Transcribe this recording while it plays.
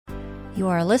You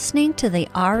are listening to the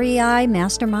REI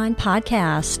Mastermind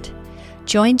Podcast.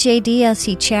 Join JD as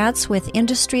he chats with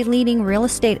industry-leading real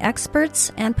estate experts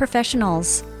and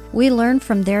professionals. We learn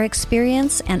from their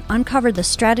experience and uncover the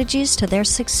strategies to their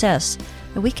success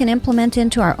that we can implement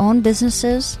into our own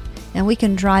businesses, and we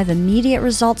can drive immediate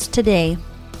results today.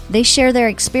 They share their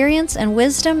experience and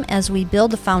wisdom as we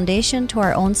build a foundation to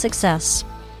our own success.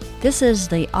 This is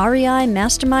the REI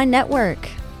Mastermind Network.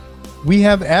 We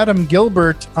have Adam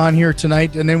Gilbert on here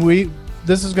tonight, and then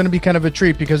this is going to be kind of a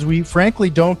treat because we frankly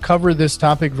don't cover this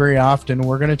topic very often.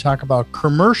 We're going to talk about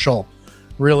commercial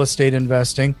real estate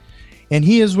investing, and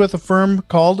he is with a firm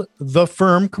called The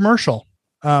Firm Commercial.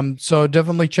 So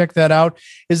definitely check that out.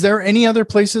 Is there any other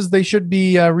places they should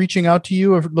be reaching out to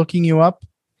you or looking you up?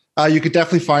 You could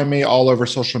definitely find me all over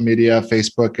social media,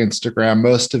 Facebook, Instagram.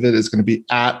 Most of it is going to be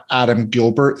at Adam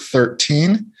Gilbert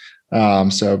 13.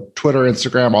 So Twitter,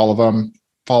 Instagram, all of them.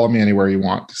 Follow me anywhere you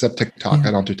want, except TikTok. Yeah.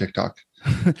 I don't do TikTok.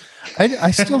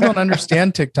 I still don't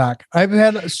understand TikTok. I've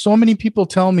had so many people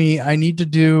tell me I need to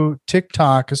do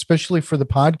TikTok, especially for the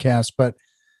podcast, but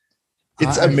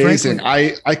it's amazing.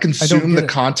 Frankly, I consume the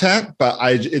content, but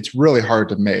it's really hard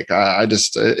to make.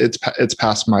 It's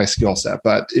past my skill set.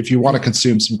 But if you want to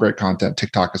consume some great content,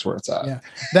 TikTok is where it's at. Yeah,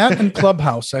 that and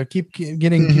Clubhouse. I keep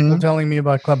getting people telling me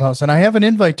about Clubhouse, and I have an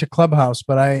invite to Clubhouse,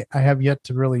 but I have yet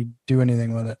to really do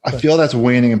anything with it. I feel that's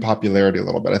waning in popularity a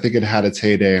little bit. I think it had its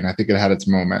heyday, and I think it had its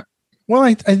moment. Well,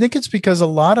 I think it's because a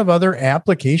lot of other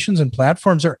applications and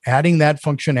platforms are adding that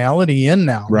functionality in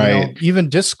now. Right. Even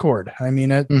Discord. I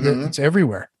mean, it's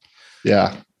everywhere.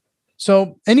 Yeah.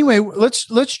 So anyway,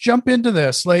 let's jump into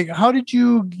this. Like, how did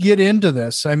you get into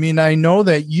this? I mean, I know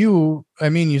that you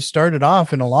started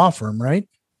off in a law firm, right?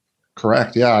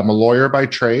 Correct. Yeah. I'm a lawyer by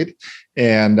trade.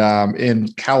 And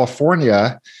in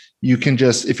California, you can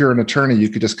if you're an attorney, you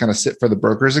could just kind of sit for the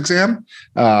broker's exam.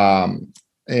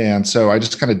 And so I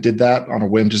just kind of did that on a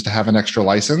whim just to have an extra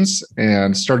license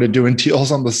and started doing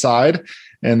deals on the side.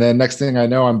 And then next thing I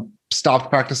know, I'm stopped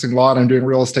practicing law and I'm doing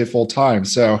real estate full time.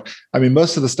 So, I mean,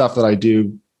 most of the stuff that I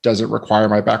do doesn't require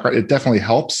my background. It definitely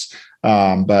helps,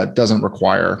 but doesn't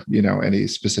require, any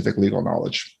specific legal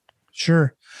knowledge.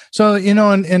 Sure. So,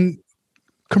 and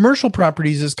commercial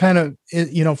properties is kind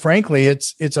of, frankly,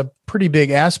 it's a pretty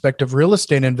big aspect of real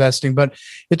estate investing, but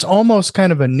it's almost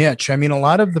kind of a niche. I mean, a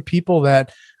lot of the people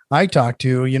that I talk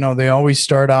to, they always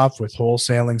start off with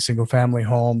wholesaling single family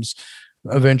homes,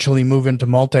 eventually move into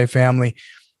multifamily.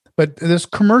 But this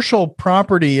commercial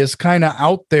property is kind of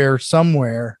out there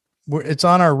somewhere. It's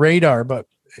on our radar, but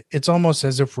it's almost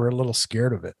as if we're a little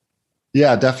scared of it.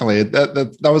 Yeah, definitely.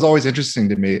 That was always interesting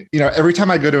to me. Every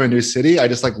time I go to a new city, I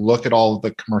just look at all of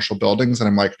the commercial buildings and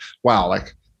I'm like, wow,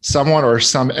 someone or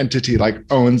some entity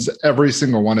owns every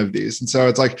single one of these. And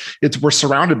so we're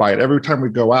surrounded by it. Every time we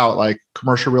go out,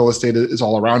 commercial real estate is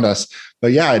all around us.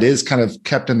 But yeah, it is kind of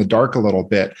kept in the dark a little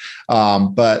bit.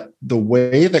 But the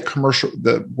way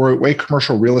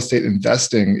commercial real estate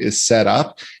investing is set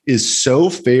up is so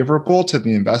favorable to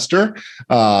the investor.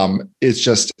 It's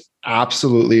just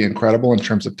absolutely incredible in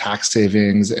terms of tax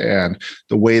savings and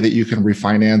the way that you can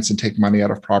refinance and take money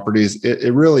out of properties.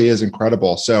 It really is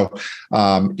incredible. So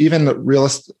even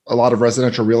a lot of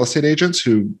residential real estate agents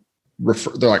who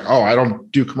they're like, oh, I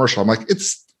don't do commercial. I'm like,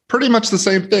 it's pretty much the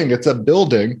same thing. It's a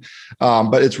building,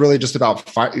 but it's really just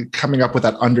about coming up with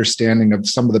that understanding of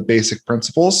some of the basic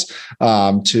principles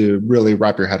to really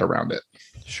wrap your head around it.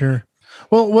 Sure.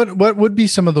 Well, what would be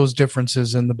some of those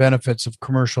differences in the benefits of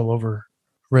commercial over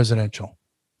residential?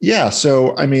 Yeah.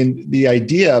 So, I mean, the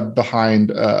idea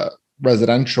behind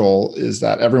residential is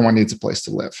that everyone needs a place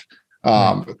to live.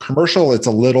 Commercial, it's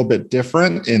a little bit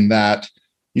different in that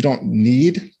you don't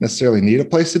necessarily need a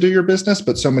place to do your business,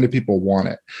 but so many people want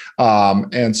it.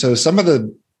 And so some of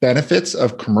the benefits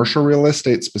of commercial real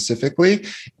estate specifically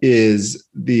is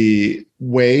the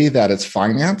way that it's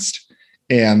financed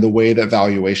and the way that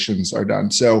valuations are done.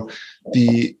 So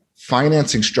the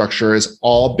financing structure is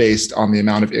all based on the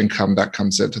amount of income that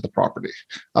comes into the property.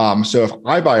 So if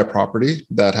I buy a property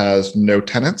that has no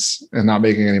tenants and not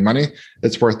making any money,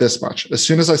 it's worth this much. As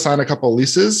soon as I sign a couple of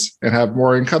leases and have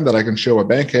more income that I can show a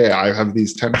bank, hey, I have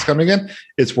these tenants coming in,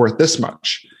 it's worth this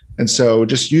much. And so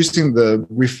just using the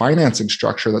refinancing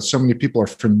structure that so many people are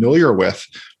familiar with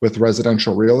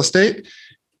residential real estate,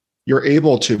 you're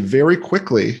able to very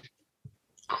quickly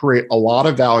create a lot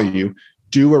of value,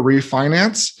 do a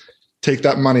refinance, take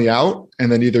that money out,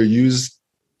 and then either use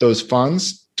those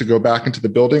funds to go back into the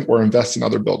building or invest in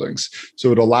other buildings.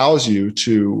 So it allows you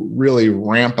to really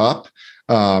ramp up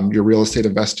your real estate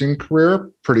investing career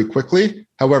pretty quickly.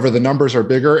 However, the numbers are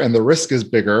bigger and the risk is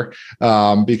bigger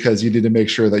because you need to make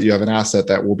sure that you have an asset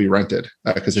that will be rented.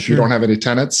 Because if you don't have any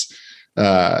tenants,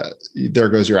 there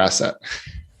goes your asset.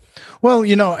 Well,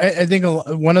 I think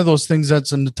one of those things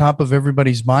that's on the top of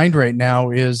everybody's mind right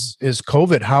now is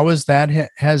COVID. How has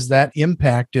that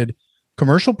impacted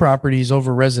commercial properties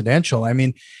over residential? I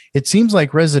mean, it seems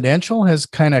like residential has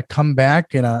kind of come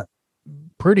back in a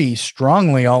pretty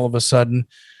strongly all of a sudden.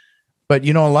 But,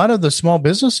 a lot of the small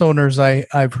business owners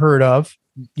I've heard of,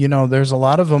 there's a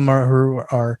lot of them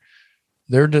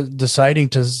they're deciding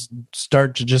to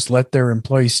start to just let their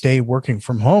employees stay working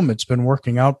from home. It's been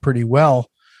working out pretty well.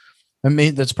 I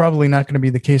mean, that's probably not going to be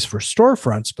the case for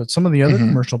storefronts, but some of the other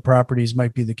commercial properties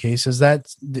might be the case. Is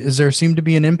there seem to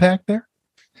be an impact there?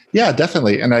 Yeah,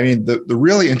 definitely. And I mean, the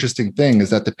really interesting thing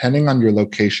is that depending on your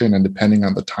location and depending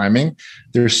on the timing,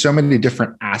 there's so many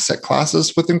different asset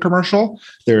classes within commercial.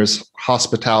 There's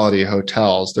hospitality,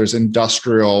 hotels, there's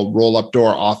industrial roll-up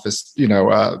door office,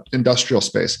 industrial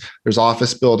space. There's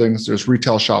office buildings, there's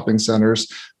retail shopping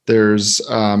centers, there's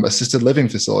assisted living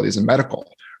facilities and medical.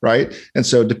 Right. And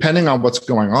so depending on what's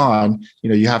going on,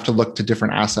 you have to look to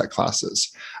different asset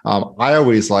classes. I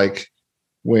always like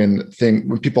when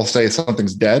people say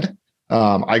something's dead,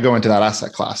 I go into that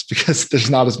asset class because there's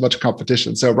not as much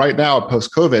competition. So right now,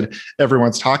 post-COVID,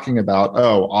 everyone's talking about,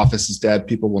 office is dead.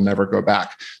 People will never go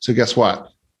back. So guess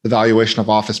what? The valuation of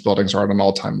office buildings are at an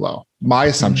all-time low. My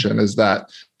assumption is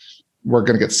that we're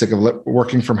going to get sick of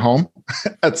working from home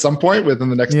at some point within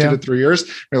the next 2 to 3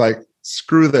 years. We're like,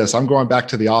 screw this, I'm going back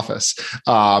to the office.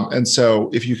 And so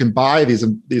if you can buy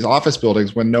these office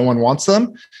buildings when no one wants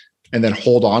them and then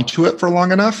hold on to it for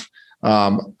long enough,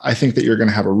 I think that you're going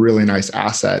to have a really nice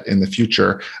asset in the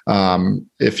future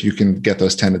if you can get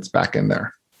those tenants back in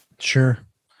there. Sure.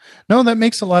 No, that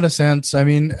makes a lot of sense. I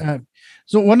mean,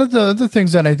 so one of the other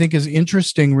things that I think is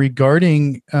interesting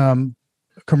regarding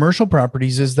commercial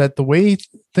properties is that the way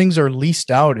things are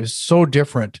leased out is so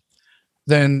different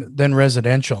than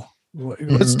residential.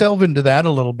 Let's delve into that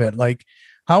a little bit. Like,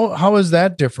 how is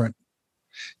that different?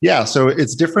 Yeah, so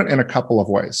it's different in a couple of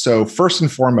ways. So first and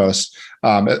foremost,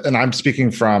 and I'm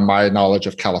speaking from my knowledge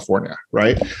of California,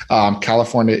 right?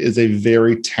 California is a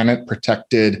very tenant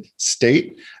protected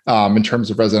state in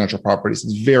terms of residential properties.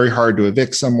 It's very hard to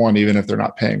evict someone, even if they're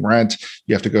not paying rent.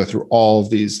 You have to go through all of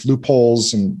these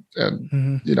loopholes and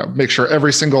make sure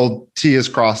every single T is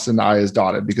crossed and I is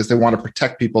dotted because they want to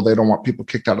protect people. They don't want people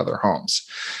kicked out of their homes.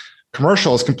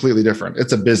 Commercial is completely different.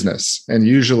 It's a business. And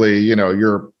usually,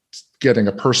 you're getting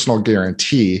a personal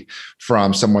guarantee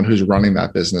from someone who's running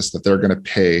that business that they're going to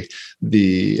pay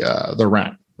the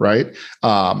rent, right?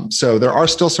 So there are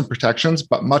still some protections,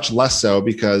 but much less so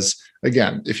because,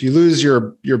 again, if you lose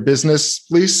your business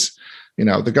lease,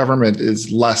 the government is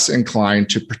less inclined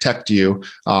to protect you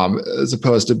as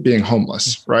opposed to being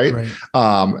homeless, right?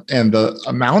 And the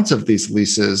amounts of these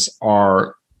leases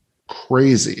are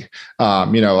crazy.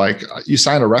 Like you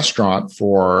sign a restaurant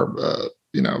for a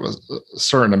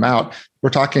certain amount, we're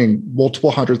talking multiple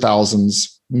 $100,000s, $1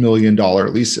 million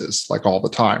leases like all the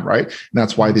time, right? And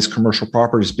that's why these commercial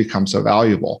properties become so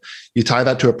valuable. You tie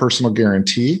that to a personal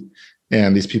guarantee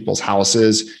and these people's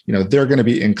houses, they're going to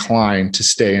be inclined to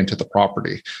stay into the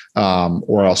property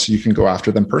or else you can go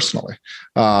after them personally.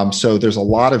 So there's a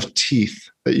lot of teeth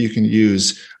that you can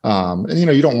use. And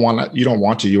you want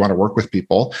to work with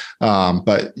people,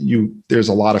 but there's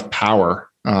a lot of power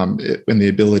in the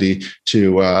ability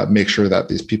to make sure that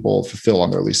these people fulfill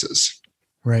on their leases.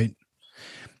 Right.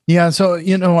 Yeah. So,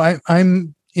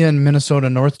 I'm in Minnesota,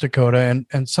 North Dakota,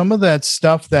 and some of that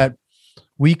stuff that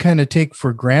we kind of take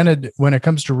for granted when it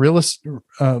comes to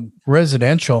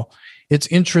residential, it's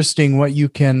interesting what you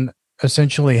can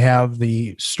essentially have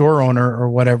the store owner or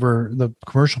whatever the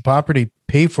commercial property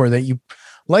pay for that you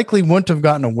likely wouldn't have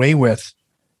gotten away with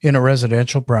in a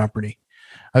residential property.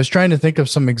 I was trying to think of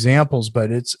some examples,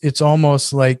 but it's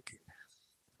almost like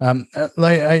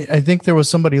I think there was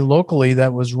somebody locally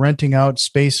that was renting out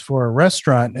space for a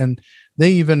restaurant, and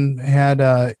they even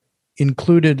had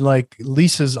included like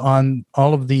leases on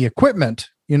all of the equipment,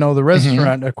 the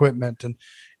restaurant equipment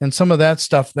and some of that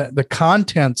stuff, that the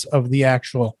contents of the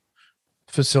actual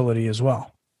facility as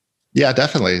well. Yeah,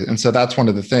 definitely. And so that's one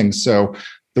of the things. So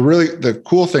the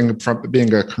cool thing from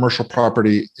being a commercial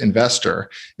property investor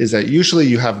is that usually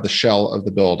you have the shell of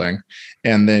the building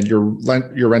and then you're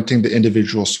renting the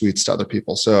individual suites to other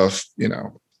people. So if,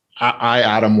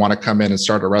 Adam, want to come in and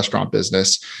start a restaurant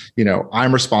business,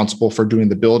 I'm responsible for doing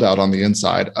the build out on the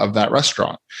inside of that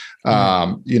restaurant.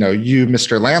 You,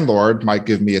 Mr. Landlord, might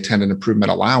give me a tenant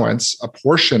improvement allowance, a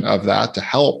portion of that to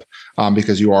help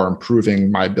because you are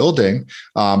improving my building,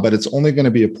 but it's only going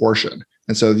to be a portion.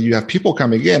 And so you have people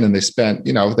coming in and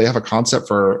they have a concept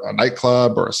for a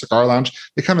nightclub or a cigar lounge.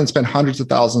 They come and spend hundreds of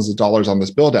thousands of dollars on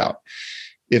this build out.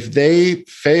 If they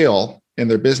fail in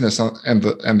their business and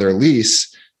their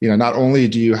lease, not only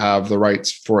do you have the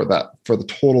rights for the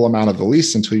total amount of the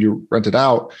lease until you rent it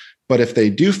out, but if they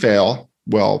do fail,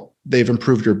 well, they've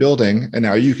improved your building. And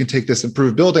now you can take this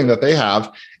improved building that they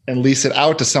have and lease it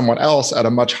out to someone else at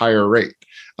a much higher rate.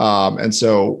 And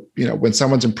so, when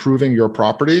someone's improving your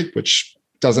property, which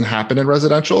doesn't happen in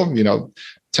residential,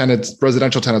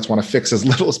 residential tenants want to fix as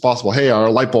little as possible. Hey, our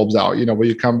light bulb's out, will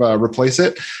you come replace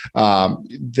it?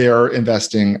 They're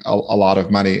investing a lot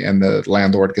of money, and the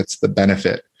landlord gets the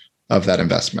benefit of that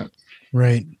investment.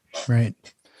 Right.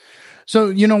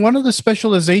 So, one of the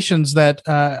specializations that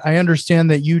I understand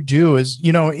that you do is,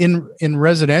 in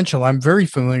residential, I'm very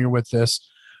familiar with this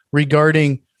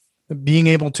regarding being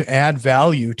able to add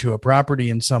value to a property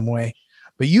in some way,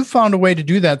 but you found a way to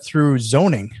do that through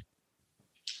zoning.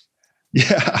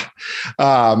 Yeah.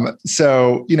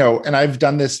 So, and I've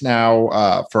done this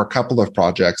now for a couple of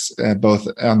projects, both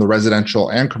on the residential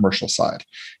and commercial side.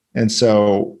 And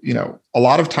so, a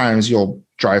lot of times you'll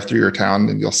drive through your town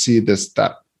and you'll see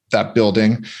that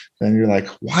building, and you're like,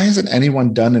 why hasn't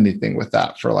anyone done anything with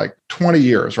that for like 20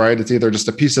 years, right? It's either just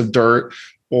a piece of dirt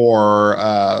or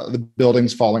the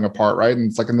building's falling apart, right? And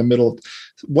it's like in the middle.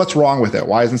 What's wrong with it?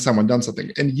 Why hasn't someone done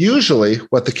something? And usually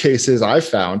what the case is I've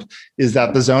found is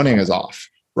that the zoning is off,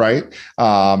 right?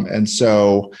 And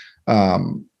so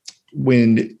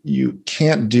when you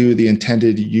can't do the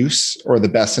intended use or the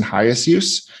best and highest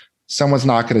use, someone's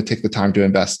not going to take the time to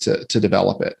invest to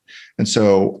develop it. And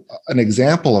so an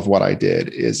example of what I did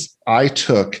is I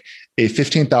took a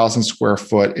 15,000 square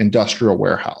foot industrial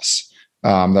warehouse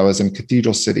that was in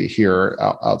Cathedral City here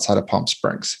outside of Palm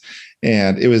Springs.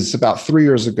 And it was about 3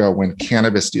 years ago when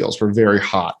cannabis deals were very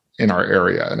hot in our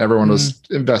area, and everyone was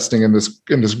investing in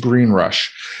this green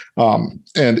rush. And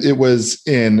it was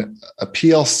in a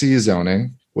PLC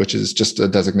zoning, which is just a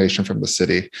designation from the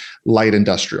city, light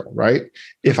industrial, right?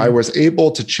 If I was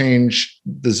able to change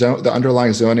the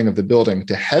underlying zoning of the building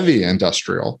to heavy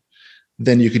industrial,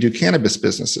 then you could do cannabis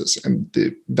businesses, and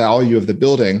the value of the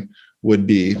building would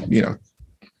be,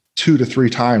 2 to 3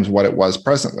 times what it was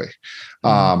presently.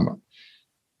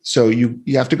 So you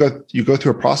have to go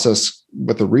through a process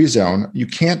with a rezone. You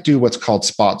can't do what's called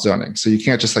spot zoning. So you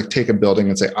can't just like take a building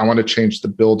and say, I want to change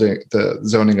the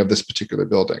zoning of this particular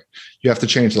building. You have to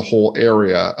change the whole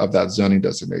area of that zoning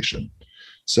designation.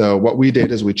 So what we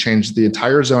did is we changed the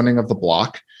entire zoning of the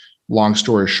block. Long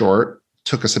story short,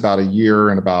 took us about a year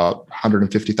and about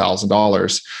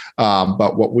 $150,000.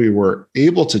 But what we were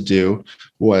able to do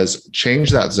was change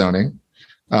that zoning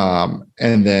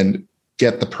and then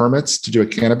get the permits to do a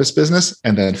cannabis business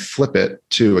and then flip it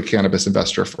to a cannabis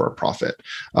investor for a profit.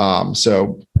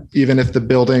 So even if the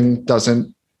building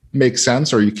doesn't make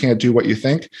sense or you can't do what you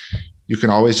think, you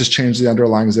can always just change the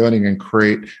underlying zoning and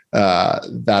create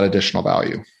that additional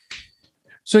value.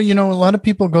 So, a lot of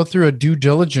people go through a due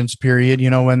diligence period,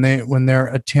 when they're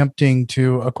attempting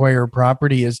to acquire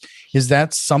property. Is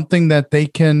that something that they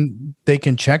can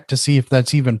check to see if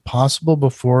that's even possible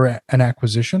before an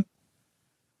acquisition?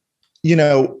 You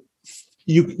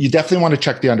definitely want to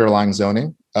check the underlying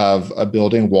zoning of a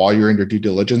building while you're in your due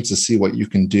diligence to see what you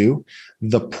can do.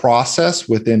 The process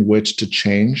within which to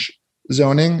change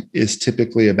zoning is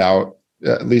typically about,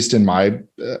 at least in my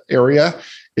area,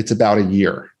 it's about a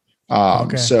year.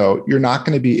 So you're not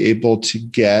going to be able to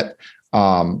get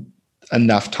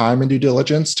enough time in due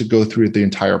diligence to go through the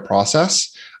entire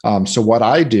process. So what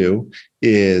I do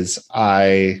is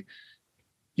I'm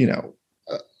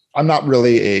not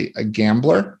really a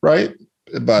gambler, right?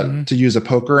 But to use a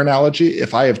poker analogy,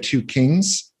 if I have 2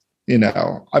 kings,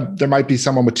 there might be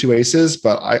someone with 2 aces,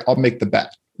 but I'll make the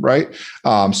bet, right?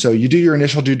 So you do your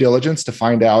initial due diligence to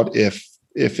find out if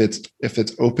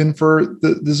it's open for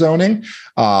the zoning.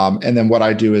 And then what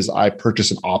I do is I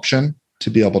purchase an option to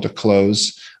be able to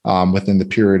close within the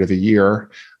period of a year,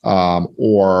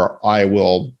 or I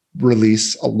will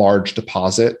release a large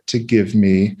deposit to give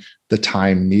me the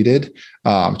time needed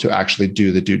to actually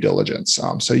do the due diligence.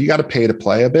 So you got to pay to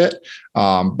play a bit,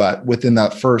 but within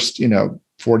that first,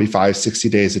 45, 60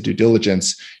 days of due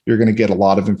diligence, you're going to get a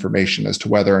lot of information as to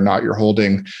whether or not you're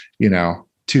holding,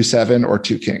 2-7 or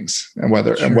 2 kings, and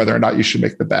whether or not you should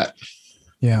make the bet.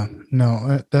 Yeah,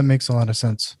 no, that makes a lot of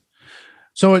sense.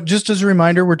 So just as a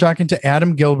reminder, we're talking to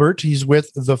Adam Gilbert. He's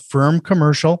with The Firm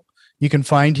Commercial. You can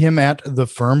find him at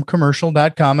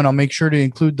thefirmcommercial.com, and I'll make sure to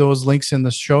include those links in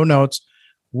the show notes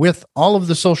with all of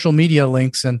the social media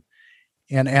links. And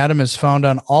Adam is found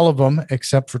on all of them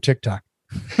except for TikTok.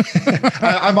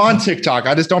 I'm on TikTok.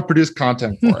 I just don't produce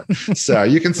content for it. So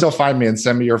you can still find me and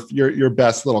send me your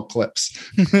best little clips.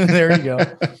 There you go.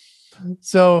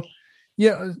 So,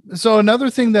 yeah. So another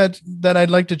thing that I'd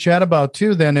like to chat about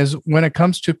too, then, is when it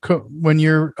comes to when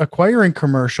you're acquiring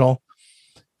commercial,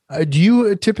 do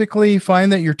you typically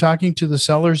find that you're talking to the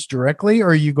sellers directly, or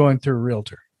are you going through a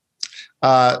realtor?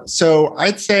 So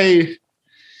I'd say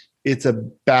it's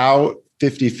about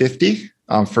 50-50.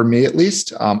 For me, at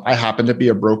least. I happen to be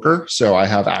a broker, so I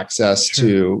have access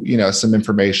to some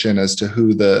information as to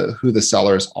who the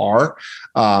sellers are.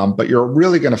 But you're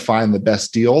really going to find the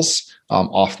best deals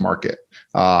off market.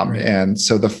 And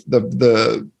so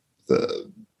the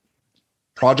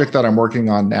project that I'm working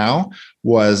on now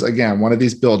was, again, one of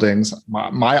these buildings.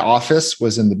 My office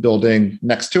was in the building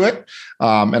next to it,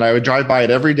 and I would drive by it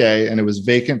every day, and it was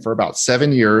vacant for about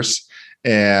 7 years.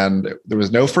 And there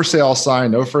was no for sale sign,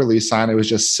 no for lease sign. It was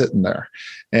just sitting there.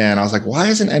 And I was like, why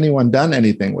hasn't anyone done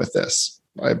anything with this?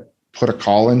 I put a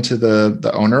call into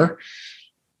the owner.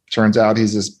 Turns out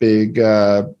he's this big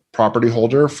property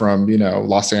holder from,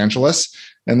 Los Angeles.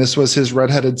 And this was his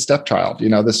redheaded stepchild.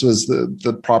 This was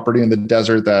the property in the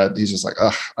desert that he's just like,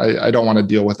 I don't want to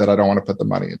deal with it. I don't want to put the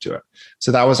money into it.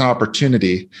 So that was an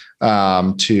opportunity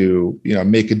to,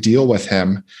 make a deal with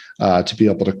him to be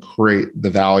able to create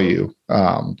the value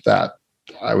that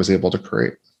I was able to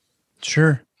create.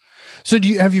 Sure. So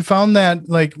have you found that,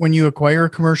 like, when you acquire a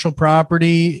commercial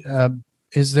property,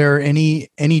 is there any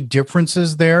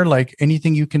differences there? Like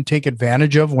anything you can take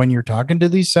advantage of when you're talking to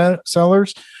these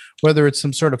sellers? Whether it's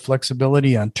some sort of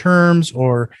flexibility on terms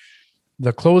or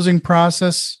the closing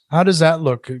process, how does that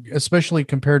look, especially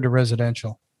compared to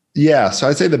residential? Yeah. So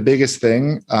I'd say the biggest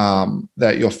thing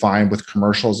that you'll find with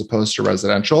commercial as opposed to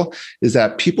residential is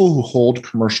that people who hold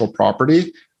commercial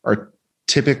property are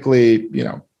typically,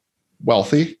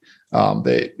 wealthy.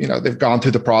 They've gone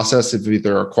through the process of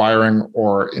either acquiring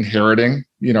or inheriting,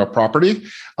 property.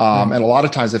 And a lot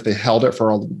of times if they held it for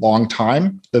a long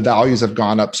time, the values have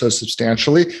gone up so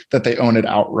substantially that they own it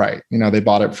outright. They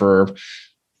bought it for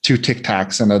 2 Tic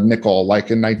Tacs and a nickel, like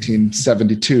in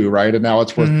 1972, right? And now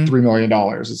it's worth $3 million.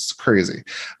 It's crazy.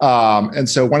 And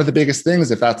so one of the biggest things,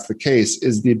 if that's the case,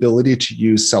 is the ability to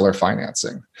use seller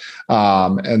financing.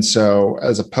 And so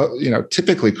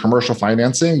typically commercial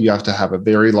financing, you have to have a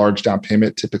very large down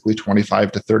payment, typically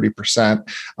 25 to 30%.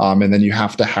 And then you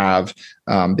have to have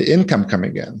the income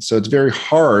coming in. So it's very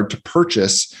hard to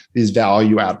purchase these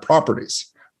value add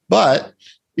properties. But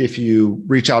if you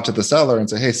reach out to the seller and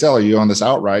say, hey, seller, you own this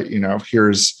outright,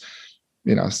 here's,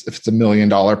 if it's $1 million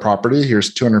property,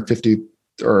 here's 250,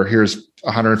 or here's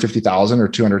 150,000 or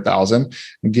 200,000,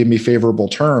 and give me favorable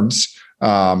terms.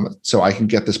 So I can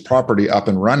get this property up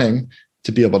and running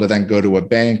to be able to then go to a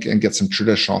bank and get some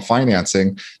traditional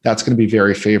financing. That's going to be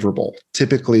very favorable.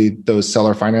 Typically, those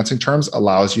seller financing terms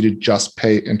allows you to just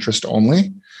pay interest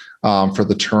only for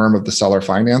the term of the seller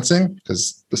financing,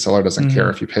 because the seller doesn't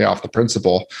care if you pay off the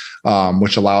principal,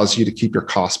 which allows you to keep your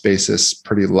cost basis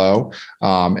pretty low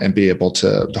and be able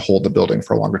to hold the building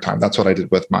for a longer time. That's what I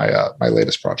did with my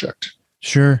latest project.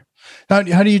 Sure. How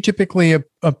do you typically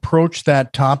approach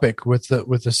that topic with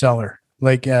the seller?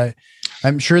 Like,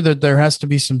 I'm sure that there has to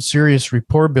be some serious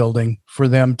rapport building for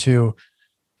them to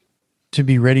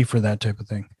be ready for that type of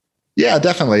thing. Yeah,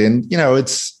 definitely. And,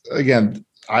 it's, again,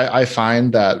 I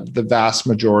find that the vast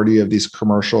majority of these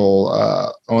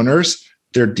commercial owners,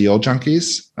 they're deal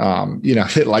junkies.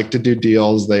 They like to do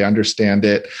deals. They understand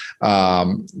it.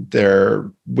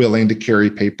 They're willing to carry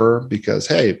paper because,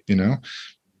 hey,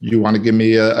 you want to give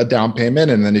me a down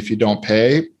payment, and then if you don't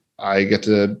pay, I get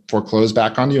to foreclose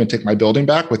back on you and take my building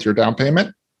back with your down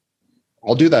payment.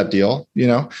 I'll do that deal,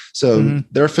 So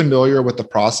they're familiar with the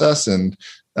process, and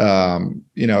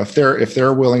if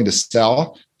they're willing to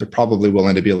sell, they're probably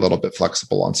willing to be a little bit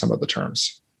flexible on some of the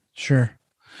terms. Sure.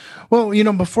 Well,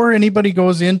 before anybody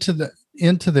goes into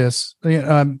this,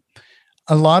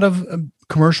 a lot of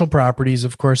commercial properties,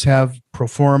 of course, have pro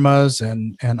formas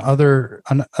and other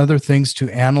things to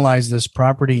analyze this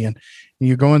property, and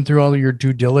you're going through all of your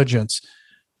due diligence.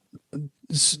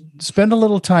 Spend a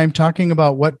little time talking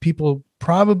about what people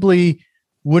probably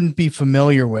wouldn't be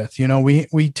familiar with.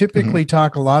 We typically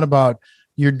talk a lot about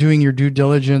you're doing your due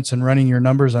diligence and running your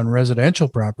numbers on residential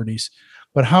properties,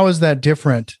 but how is that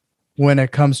different when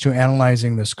it comes to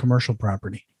analyzing this commercial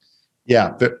property?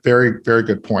 Yeah, very, very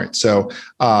good point. So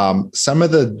some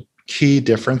of the key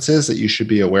differences that you should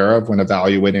be aware of when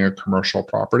evaluating a commercial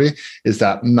property is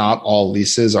that not all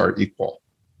leases are equal,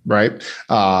 right?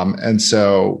 And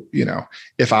so,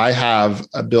 if I have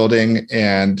a building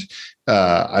and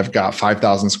I've got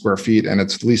 5,000 square feet and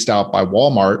it's leased out by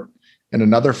Walmart, and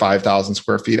another 5,000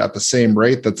 square feet at the same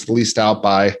rate that's leased out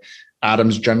by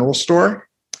Adam's General Store,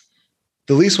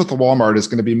 the lease with the Walmart is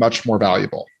going to be much more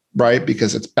valuable, right?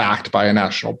 Because it's backed by a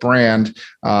national brand,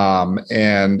 and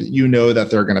that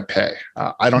they're going to pay.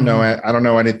 I don't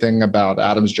know anything about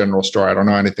Adam's General Store. I don't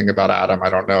know anything about Adam. I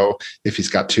don't know if he's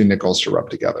got two nickels to rub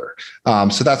together.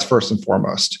 So that's first and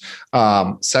foremost.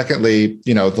 Secondly,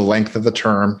 the length of the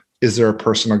term. Is there a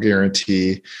personal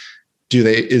guarantee?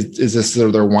 Is this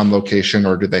their one location,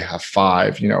 or do they have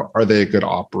 5? Are they a good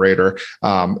operator?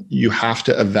 You have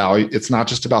to evaluate. It's not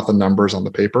just about the numbers on the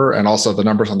paper, and also the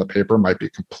numbers on the paper might be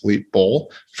complete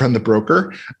bull from the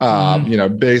broker.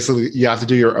 Basically you have to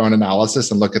do your own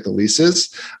analysis and look at the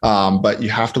leases, but you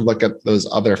have to look at those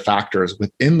other factors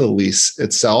within the lease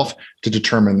itself to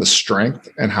determine the strength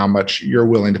and how much you're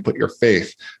willing to put your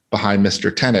faith behind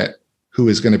Mr. Tenant, who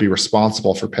is going to be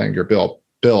responsible for paying your bills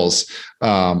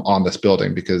on this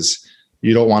building, because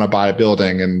you don't want to buy a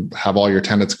building and have all your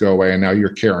tenants go away and now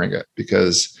you're carrying it,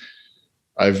 because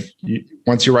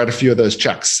once you write a few of those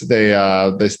checks, they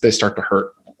start to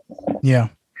hurt. Yeah,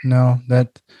 no,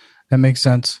 that makes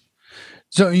sense.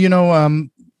 So,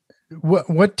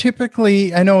 what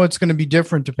typically, I know it's going to be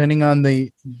different depending on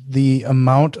the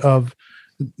amount of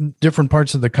different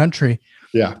parts of the country.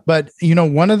 Yeah. But,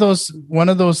 one of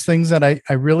those things that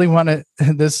I really want to,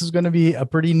 this is going to be a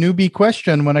pretty newbie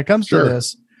question when it comes to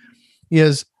this,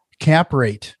 is cap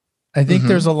rate. I think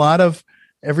there's a lot of,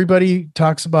 everybody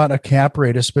talks about a cap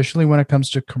rate, especially when it comes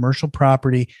to commercial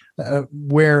property.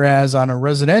 Whereas on a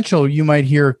residential, you might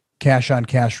hear cash on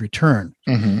cash return.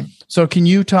 So can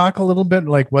you talk a little bit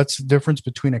like what's the difference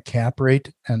between a cap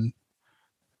rate and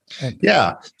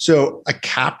yeah. So a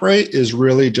cap rate is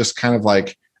really just kind of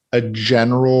like a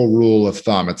general rule of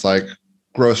thumb. It's like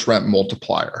gross rent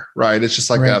multiplier, right? It's just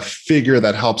like a figure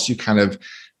that helps you kind of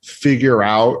figure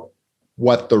out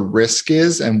what the risk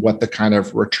is and what the kind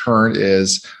of return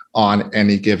is on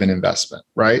any given investment,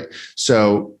 right?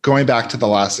 So going back to the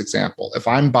last example, if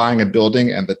I'm buying a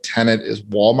building and the tenant is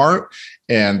Walmart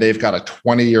and they've got a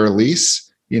 20-year lease,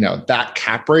 that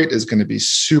cap rate is going to be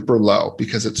super low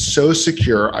because it's so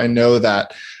secure. I know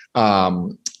that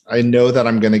I'm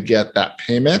going to get that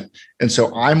payment. And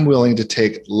so I'm willing to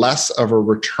take less of a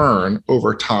return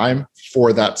over time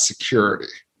for that security,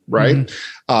 right?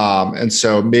 And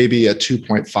so maybe a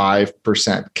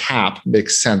 2.5% cap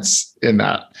makes sense in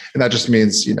that. And that just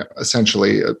means,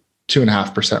 essentially a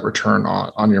 2.5% return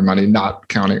on your money, not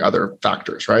counting other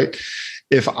factors, right?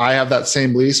 If I have that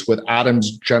same lease with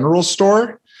Adam's General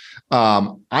Store,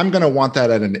 I'm going to want that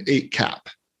at an 8 cap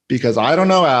because I don't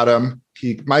know Adam.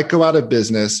 He might go out of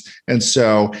business. And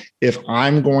so if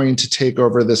I'm going to take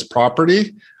over this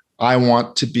property, I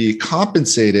want to be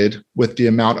compensated with the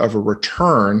amount of a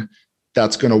return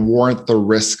that's going to warrant the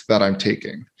risk that I'm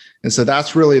taking. And so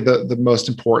that's really the most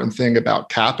important thing about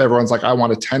cap. Everyone's like, I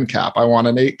want a 10 cap. I want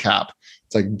an 8 cap.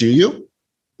 It's like, do you?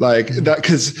 Like that?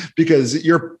 Because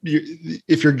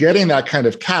if you're getting that kind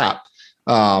of cap,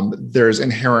 there's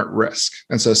inherent risk.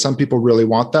 And so some people really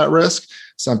want that risk.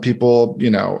 Some people,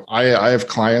 I have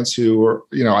clients who are,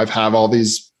 I've have all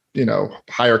these,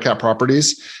 higher cap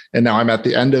properties. And now I'm at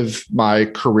the end of my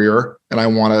career and I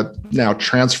want to now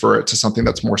transfer it to something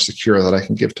that's more secure that I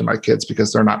can give to my kids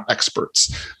because they're not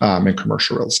experts in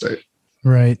commercial real estate.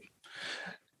 Right.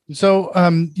 So,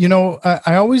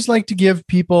 I always like to give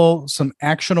people some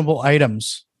actionable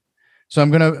items. So I'm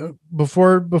going to,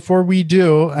 before we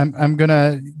do, I'm going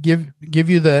to give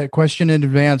you the question in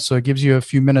advance. So it gives you a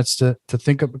few minutes to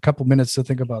think of, a couple minutes to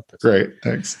think about this. Great.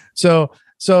 Thanks.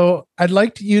 So I'd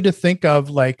like you to think of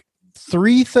like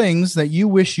 3 things that you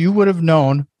wish you would have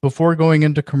known before going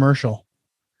into commercial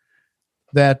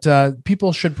that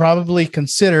people should probably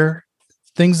consider,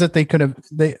 things that they could have,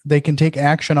 they can take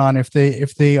action on if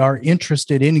they are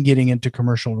interested in getting into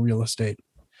commercial real estate.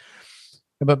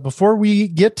 But before we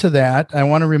get to that, I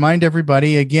want to remind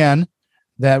everybody again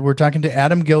that we're talking to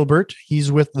Adam Gilbert.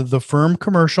 He's with the Firm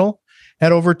Commercial.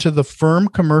 Head over to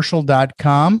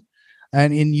thefirmcommercial.com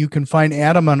and you can find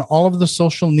Adam on all of the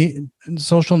social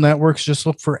networks. Just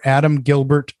look for Adam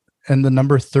Gilbert and the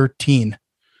number 13.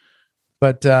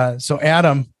 But so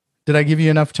Adam, did I give you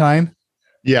enough time?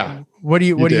 Yeah. What do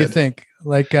you think?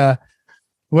 Like,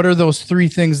 what are those 3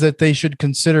 things that they should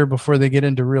consider before they get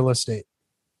into real estate?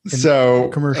 So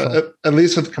commercial, at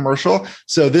least with commercial.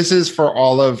 So this is for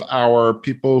all of our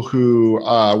people who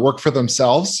work for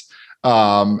themselves.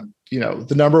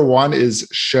 The number one is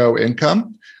show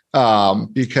income,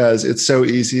 because it's so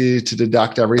easy to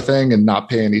deduct everything and not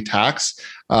pay any tax.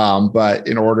 But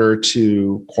in order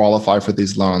to qualify for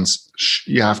these loans,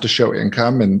 you have to show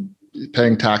income, and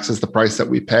paying tax is the price that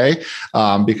we pay,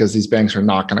 because these banks are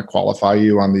not going to qualify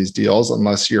you on these deals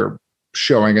unless you're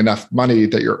showing enough money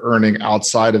that you're earning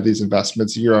outside of these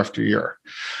investments year after year.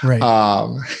 Right.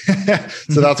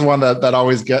 So that's one that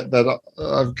always get that.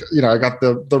 I got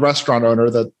the restaurant owner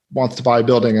that wants to buy a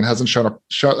building and hasn't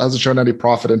shown any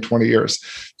profit in 20 years.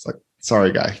 It's like,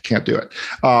 sorry, guy, can't do it.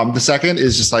 The second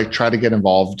is just like try to get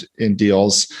involved in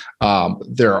deals.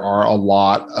 There are a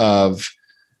lot of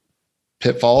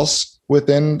pitfalls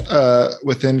within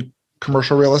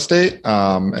commercial real estate.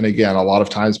 And again, a lot of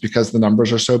times because the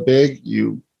numbers are so big,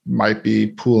 you might be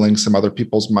pooling some other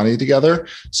people's money together.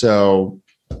 So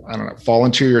I don't know,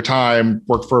 volunteer your time,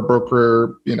 work for a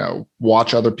broker,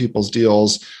 watch other people's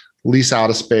deals, lease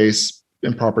out a space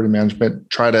in property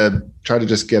management, try to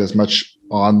just get as much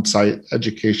on-site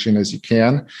education as you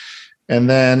can. And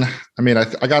then,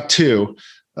 I got two.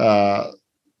 I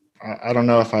don't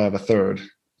know if I have a third.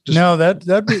 No,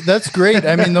 that's great.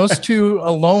 Those two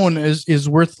alone is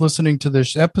worth listening to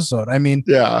this episode.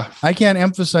 Yeah, I can't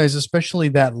emphasize especially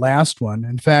that last one.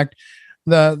 In fact,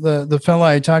 the fella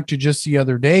I talked to just the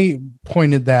other day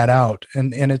pointed that out,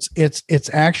 and it's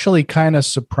actually kind of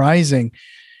surprising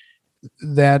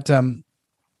that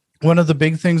one of the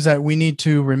big things that we need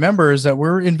to remember is that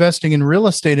we're investing in real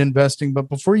estate investing, but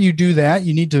before you do that,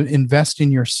 you need to invest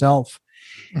in yourself.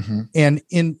 Mm-hmm. And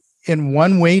in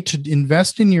one way to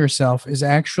invest in yourself is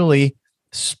actually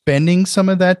spending some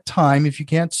of that time. If you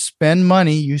can't spend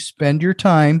money, you spend your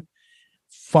time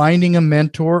finding a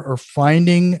mentor or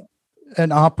finding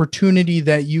an opportunity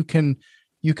that you can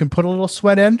put a little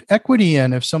sweat and equity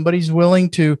in. If somebody's willing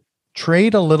to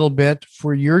trade a little bit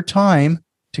for your time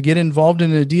to get involved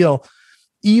in a deal,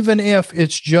 even if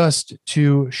it's just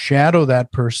to shadow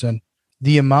that person,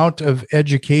 the amount of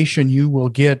education you will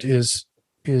get is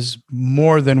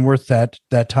more than worth that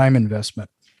time investment.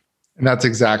 And that's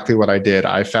exactly what I did.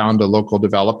 I found a local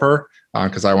developer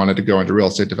because I wanted to go into real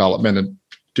estate development and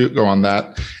go on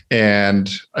that. And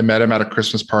I met him at a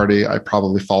Christmas party. I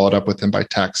probably followed up with him by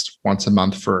text once a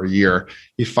month for a year.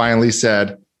 He finally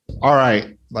said, all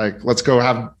right, let's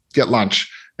go get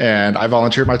lunch. And I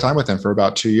volunteered my time with him for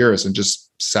about 2 years and just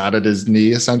sat at his knee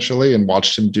essentially and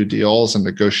watched him do deals and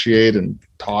negotiate and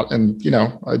taught. And,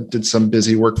 I did some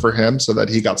busy work for him so that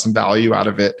he got some value out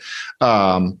of it.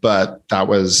 But that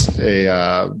was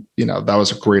that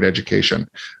was a great education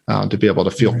to be able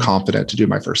to feel confident to do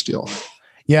my first deal.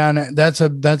 Yeah. And that's a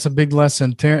big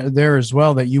lesson there as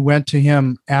well, that you went to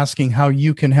him asking how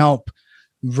you can help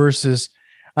versus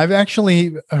I've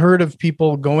actually heard of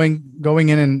people going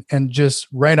in and just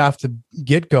right off the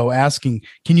get-go asking,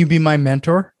 can you be my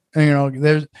mentor?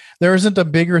 And, there isn't a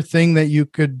bigger thing that you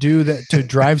could do to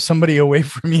drive somebody away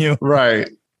from you. Right.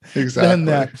 Exactly. Than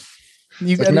that.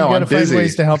 You got to find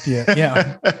ways to help you.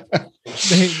 Yeah.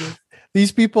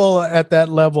 These people at that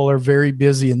level are very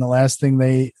busy. And the last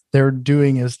thing they're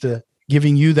doing is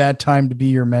giving you that time to be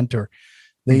your mentor.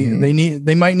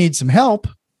 They might need some help.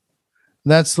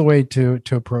 That's the way to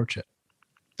approach it.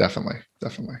 Definitely.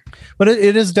 But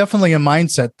it is definitely a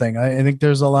mindset thing. I think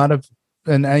there's a lot of,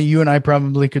 and you and I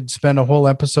probably could spend a whole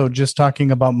episode just talking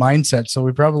about mindset. So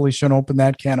we probably shouldn't open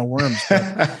that can of worms.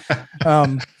 But,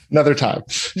 another time.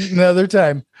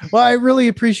 Well, I really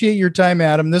appreciate your time,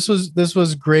 Adam. This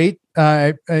was great.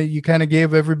 You kind of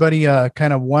gave everybody a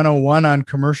kind of 101 on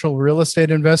commercial real estate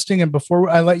investing. And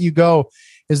before I let you go,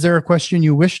 is there a question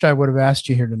you wished I would have asked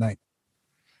you here tonight?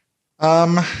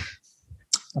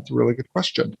 That's a really good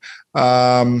question.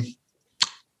 No,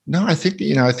 I think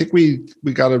we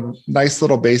got a nice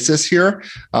little basis here.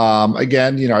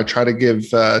 Again, I try to give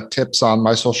tips on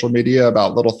my social media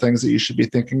about little things that you should be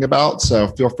thinking about. So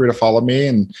feel free to follow me.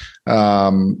 And,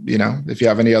 if you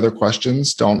have any other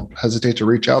questions, don't hesitate to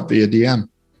reach out via DM.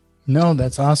 No,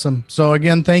 that's awesome. So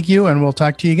again, thank you. And we'll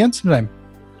talk to you again sometime.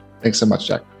 Thanks so much,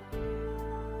 Jack.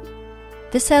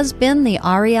 This has been the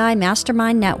REI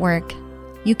Mastermind Network.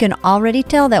 You can already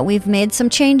tell that we've made some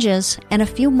changes and a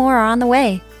few more are on the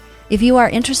way. If you are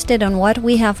interested in what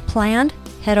we have planned,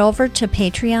 head over to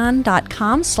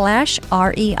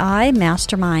patreon.com/REI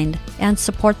Mastermind and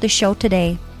support the show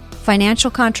today. Financial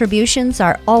contributions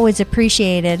are always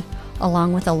appreciated,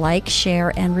 along with a like,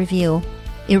 share, and review.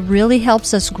 It really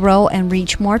helps us grow and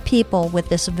reach more people with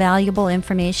this valuable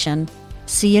information.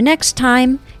 See you next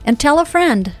time, and tell a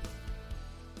friend.